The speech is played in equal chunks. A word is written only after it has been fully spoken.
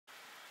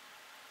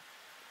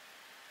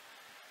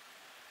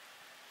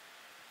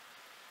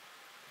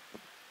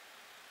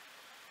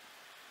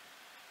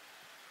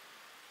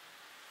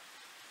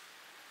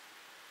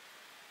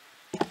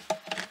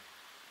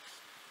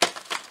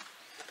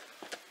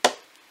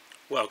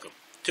Welcome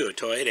to A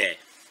Toy Day.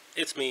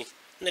 It's me,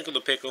 Nickel the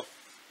Pickle.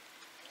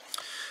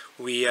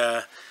 We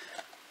got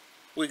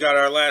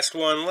our last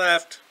one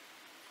left.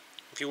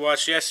 If you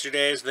watched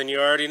yesterday's, then you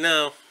already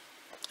know.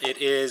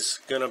 It is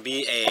gonna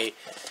be a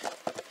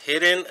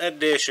hidden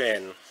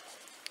edition,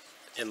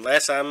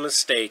 unless I'm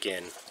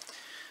mistaken.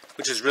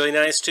 Which is really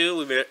nice too.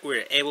 We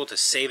were able to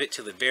save it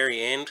to the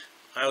very end.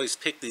 I always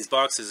pick these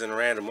boxes in a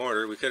random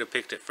order. We could have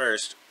picked it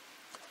first.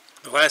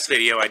 The last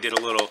video I did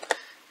a little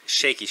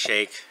shaky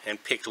shake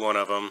and picked one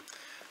of them.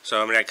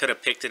 So I mean, I could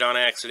have picked it on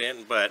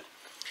accident, but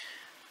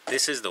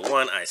this is the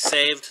one I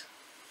saved.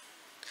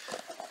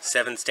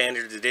 7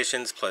 standard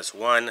editions plus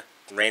 1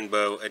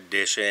 rainbow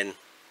edition.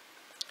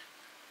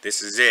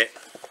 This is it.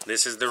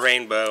 This is the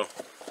rainbow.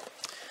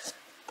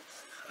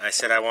 I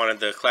said I wanted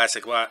the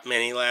classic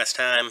mini last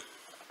time.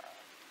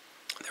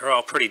 They're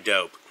all pretty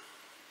dope.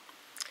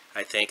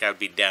 I think I'd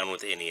be down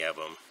with any of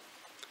them.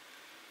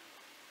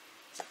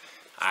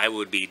 I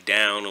would be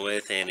down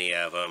with any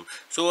of them.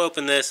 So we'll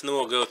open this and then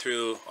we'll go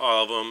through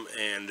all of them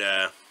and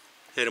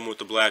hit them with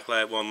the black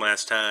light one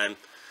last time.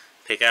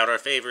 Pick out our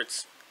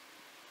favorites.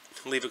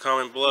 Leave a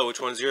comment below which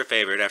one's your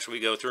favorite after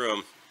we go through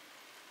them.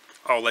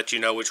 I'll let you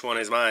know which one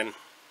is mine.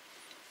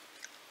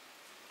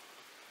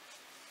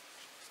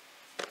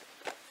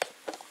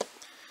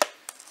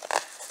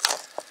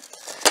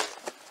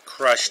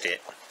 Crushed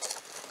it.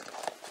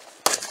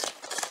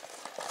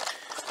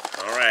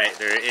 Alright,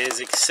 there is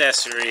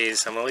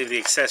accessories. I'm gonna leave the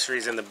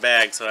accessories in the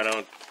bag so I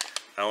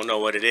don't know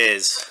what it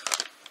is.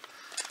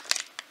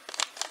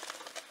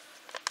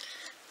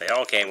 They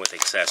all came with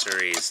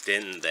accessories,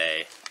 didn't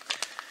they?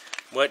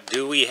 What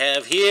do we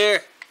have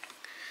here?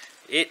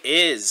 It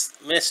is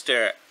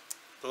Mr.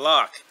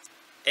 Lock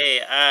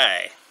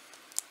AI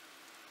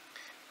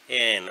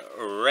in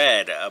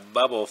red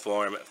bubble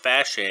form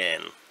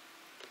fashion.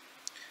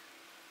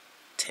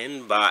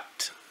 Tin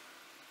Bot.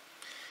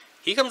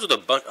 He comes with a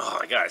bunch. Oh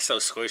my god, it's so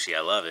squishy.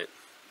 I love it.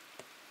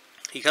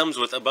 He comes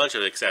with a bunch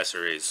of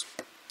accessories.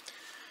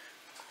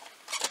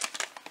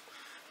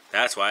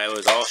 That's why it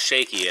was all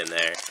shaky in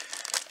there.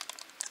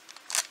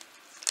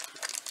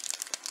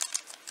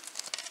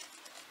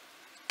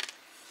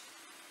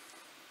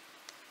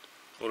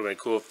 Would have been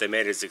cool if they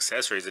made his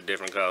accessories a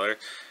different color.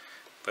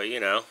 But you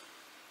know.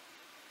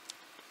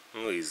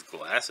 Look at these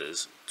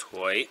glasses.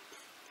 Toy.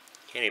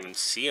 Can't even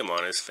see him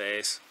on his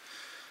face.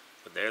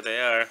 But there they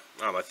are.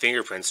 Oh, my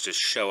fingerprints just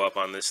show up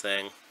on this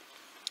thing.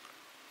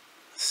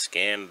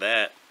 Scanned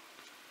that.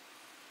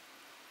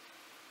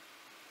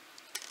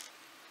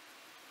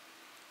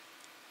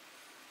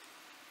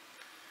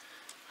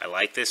 I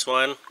like this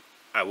one.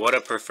 I would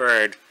have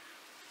preferred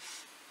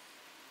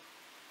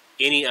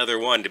any other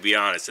one, to be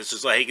honest. This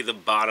is like the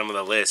bottom of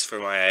the list for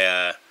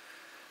my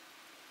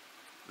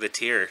the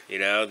tier, you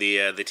know,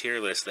 the tier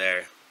list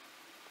there.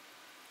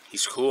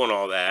 He's cool and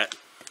all that,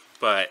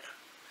 but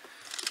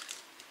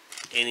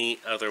any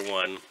other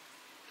one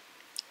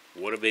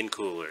would have been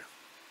cooler.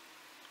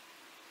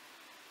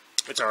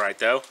 It's alright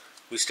though.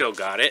 We still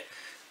got it.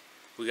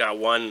 We got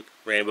one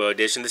rainbow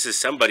edition. This is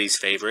somebody's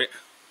favorite.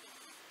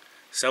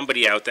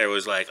 Somebody out there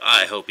was like,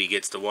 I hope he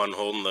gets the one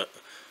holding the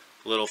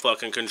little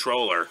fucking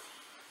controller.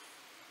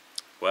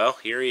 Well,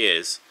 here he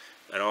is.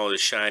 In all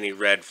this shiny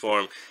red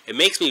form. It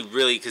makes me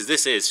really, because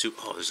this is,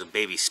 oh, there's a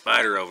baby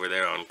spider over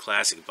there on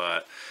Classic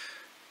Bot.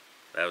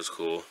 That was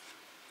cool.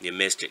 You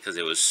missed it because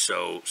it was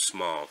so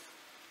small.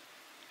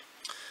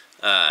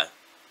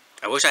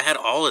 I wish I had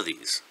all of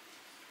these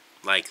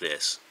like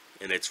this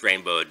in its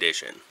rainbow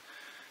edition,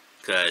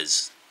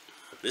 because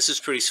this is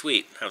pretty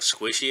sweet how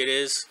squishy it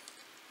is.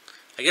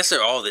 I guess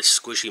they're all this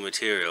squishy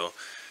material,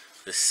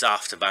 this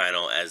soft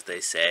vinyl as they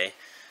say,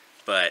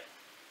 but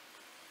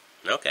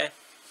okay,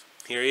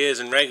 here he is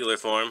in regular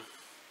form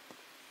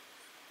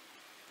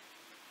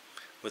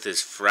with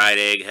his fried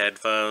egg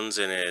headphones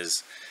and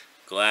his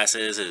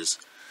glasses, his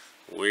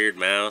weird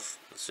mouth.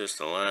 It's just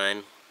a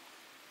line.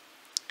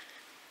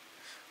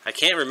 I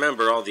can't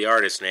remember all the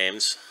artist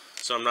names,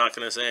 so I'm not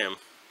going to say them.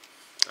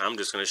 I'm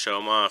just going to show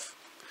them off.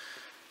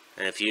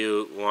 And if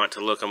you want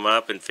to look them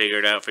up and figure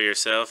it out for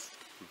yourself,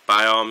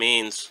 by all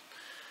means.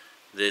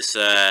 This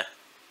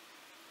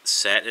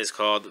set is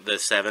called The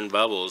 7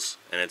 Bubbles,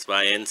 and it's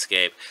by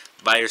Inscape.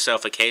 Buy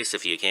yourself a case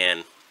if you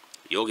can.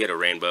 You'll get a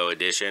rainbow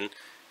edition,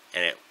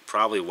 and it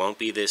probably won't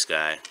be this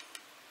guy.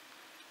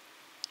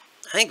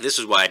 I think this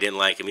is why I didn't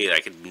like him either. I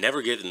could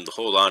never get him to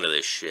hold on to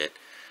this shit.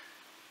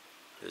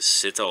 Just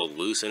sits all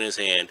loose in his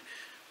hand.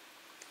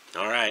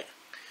 Alright.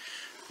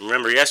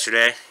 Remember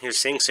yesterday, here's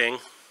Sing Sing,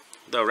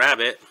 the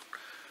rabbit,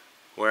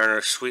 wearing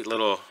her sweet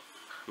little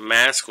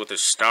mask with her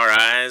star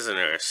eyes and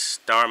her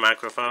star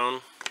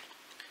microphone.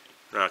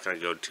 I'm not going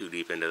to go too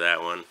deep into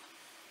that one,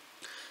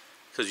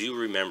 because you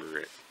remember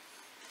it.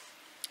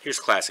 Here's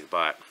Classic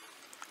Bot.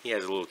 He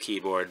has a little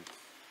keyboard.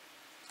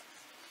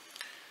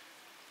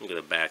 Look at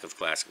the back of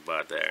Classic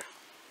Bot there.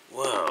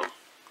 Whoa.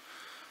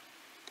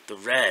 The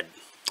red.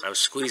 I was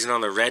squeezing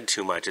on the red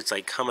too much. It's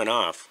like coming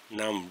off.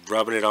 Now I'm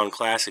rubbing it on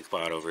Classic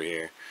Bot over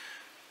here.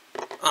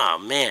 Oh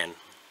man.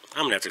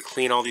 I'm going to have to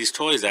clean all these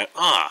toys out.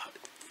 Ah,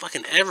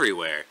 fucking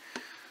everywhere.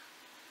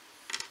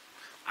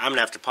 I'm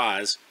gonna have to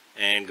pause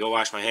and go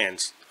wash my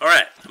hands.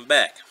 Alright, I'm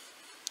back.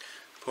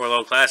 Poor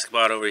little Classic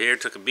Bot over here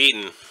took a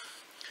beating.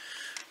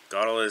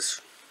 Got all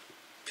this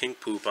pink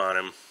poop on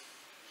him.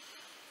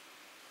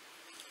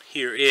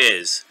 Here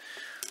is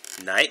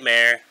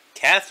Nightmare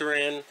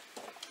Catherine.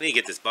 Let me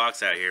get this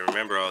box out here.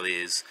 Remember all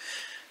these.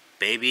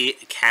 Baby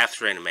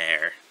Catherine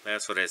Mare.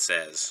 That's what it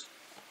says.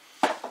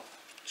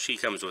 She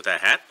comes with a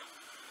hat.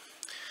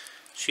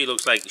 She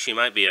looks like she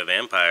might be a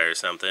vampire or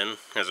something.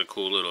 Has a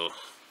cool little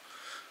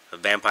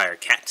vampire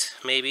cat,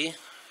 maybe.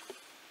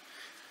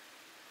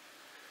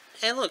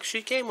 And look,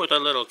 she came with a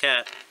little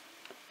cat.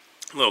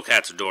 Little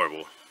cat's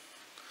adorable.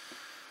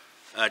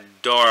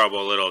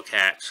 Adorable little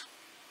cat.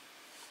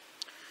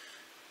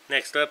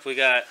 Next up we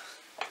got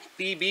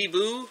BB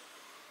Boo.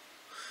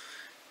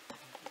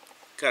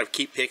 Gotta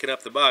keep picking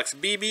up the box.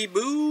 BB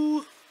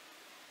Boo!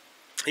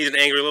 He's an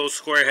angry little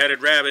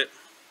square-headed rabbit.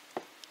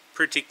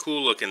 Pretty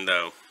cool looking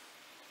though.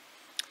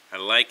 I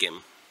like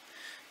him.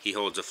 He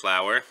holds a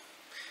flower.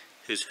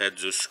 His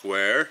head's a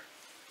square.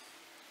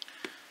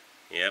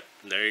 Yep,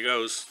 there he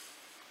goes.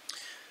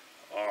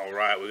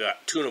 Alright, we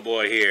got Tuna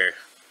Boy here.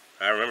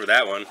 I remember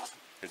that one.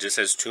 It just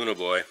says Tuna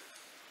Boy.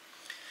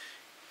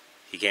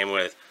 He came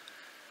with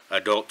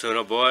adult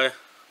Tuna Boy,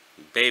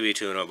 baby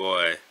Tuna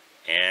Boy,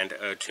 and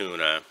a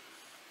tuna.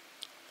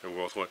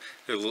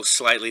 They're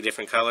slightly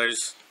different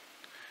colors.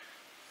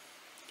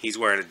 He's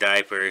wearing a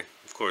diaper.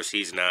 Of course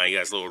he's not. He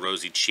has little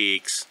rosy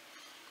cheeks.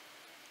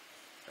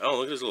 Oh,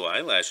 look at his little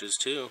eyelashes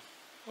too.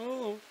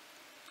 Oh.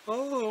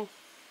 Oh.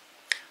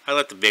 I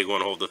let the big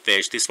one hold the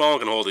fish. The small one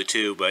can hold it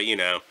too, but you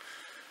know.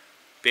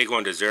 Big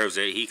one deserves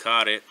it. He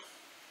caught it.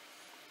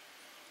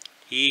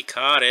 He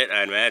caught it,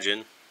 I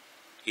imagine.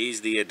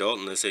 He's the adult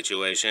in the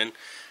situation.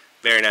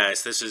 Very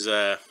nice. This is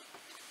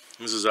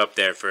up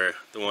there for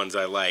the ones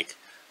I like.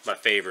 My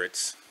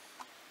favorites.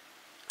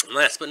 And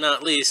last but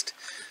not least,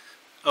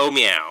 Oh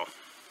Meow.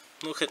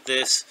 Look at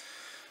this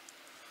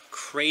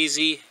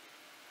crazy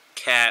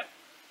cat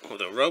with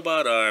a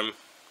robot arm,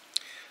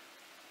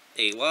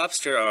 a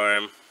lobster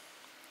arm,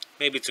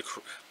 maybe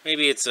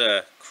it's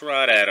a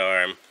crawdad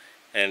arm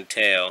and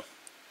tail,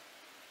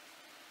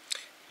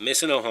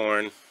 missing a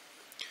horn.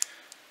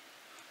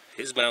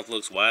 His mouth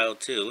looks wild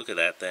too. Look at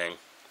that thing.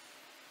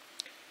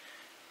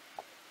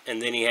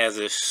 And then he has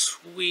a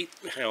sweet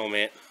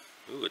helmet.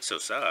 Ooh, it's so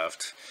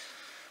soft.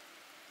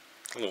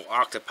 A little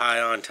octopi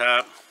on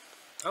top.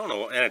 I don't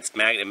know, and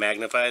it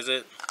magnifies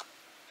it.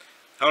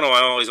 I don't know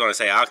why I always want to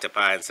say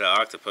octopi instead of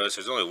octopus.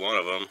 There's only one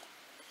of them.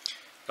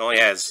 It only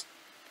has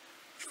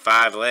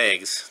 5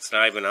 legs. It's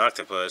not even an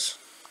octopus.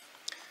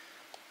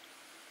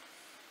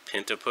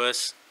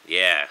 Pentapus?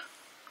 Yeah.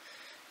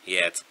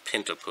 Yeah, it's a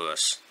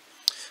pentapus.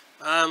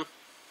 Out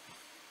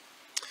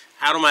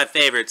of my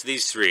favorites,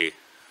 these 3.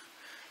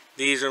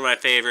 These are my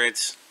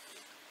favorites.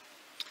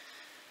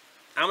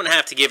 I'm gonna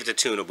have to give it to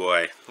Tuna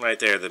Boy, right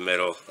there in the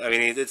middle. I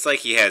mean, it's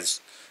like he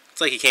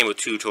came with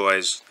 2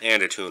 toys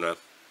and a tuna.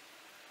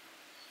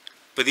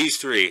 But these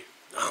 3,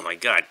 oh my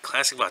god,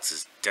 Classic Bots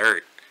is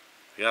dirt.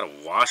 I gotta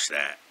wash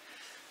that.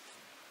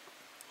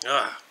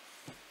 Ugh.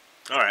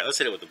 Alright, let's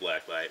hit it with the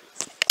black light.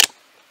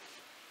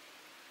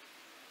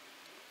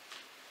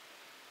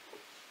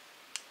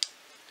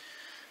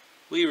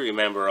 We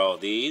remember all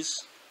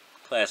these.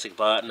 Classic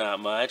Bot,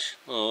 not much.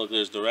 Oh, look,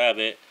 there's the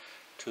rabbit.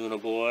 Tuna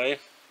Boy.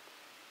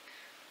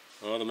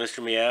 Oh, the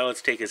Mr. Meow.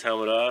 Let's take his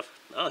helmet off.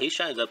 Oh, he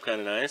shines up kind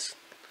of nice.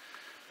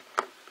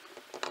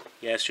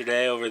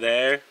 Yesterday over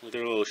there with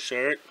her little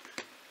shirt.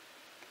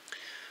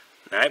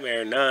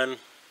 Nightmare Nun.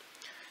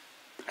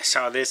 I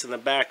saw this in the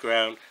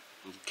background.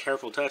 I'm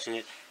careful touching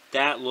it.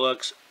 That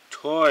looks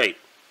toy.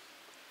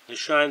 It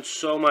shines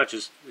so much.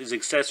 His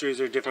accessories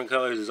are different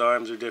colors. His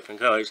arms are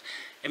different colors.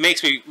 It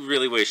makes me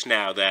really wish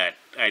now that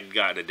I'd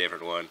gotten a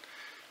different one.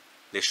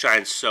 This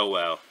shines so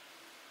well.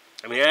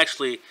 I mean,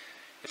 actually,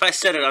 if I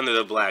set it under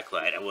the black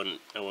light, I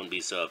wouldn't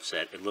be so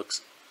upset. It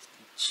looks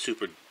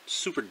super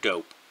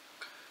dope.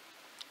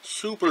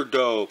 Super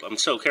dope. I'm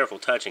so careful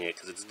touching it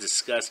because it's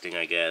disgusting,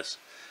 I guess.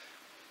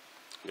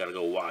 Gotta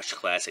go wash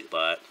Classic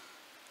Bot.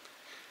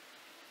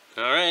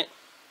 Alright.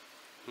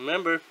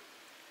 Remember,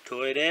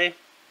 Toy Day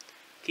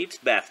keeps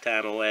bath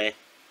time away.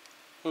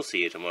 We'll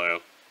see you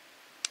tomorrow.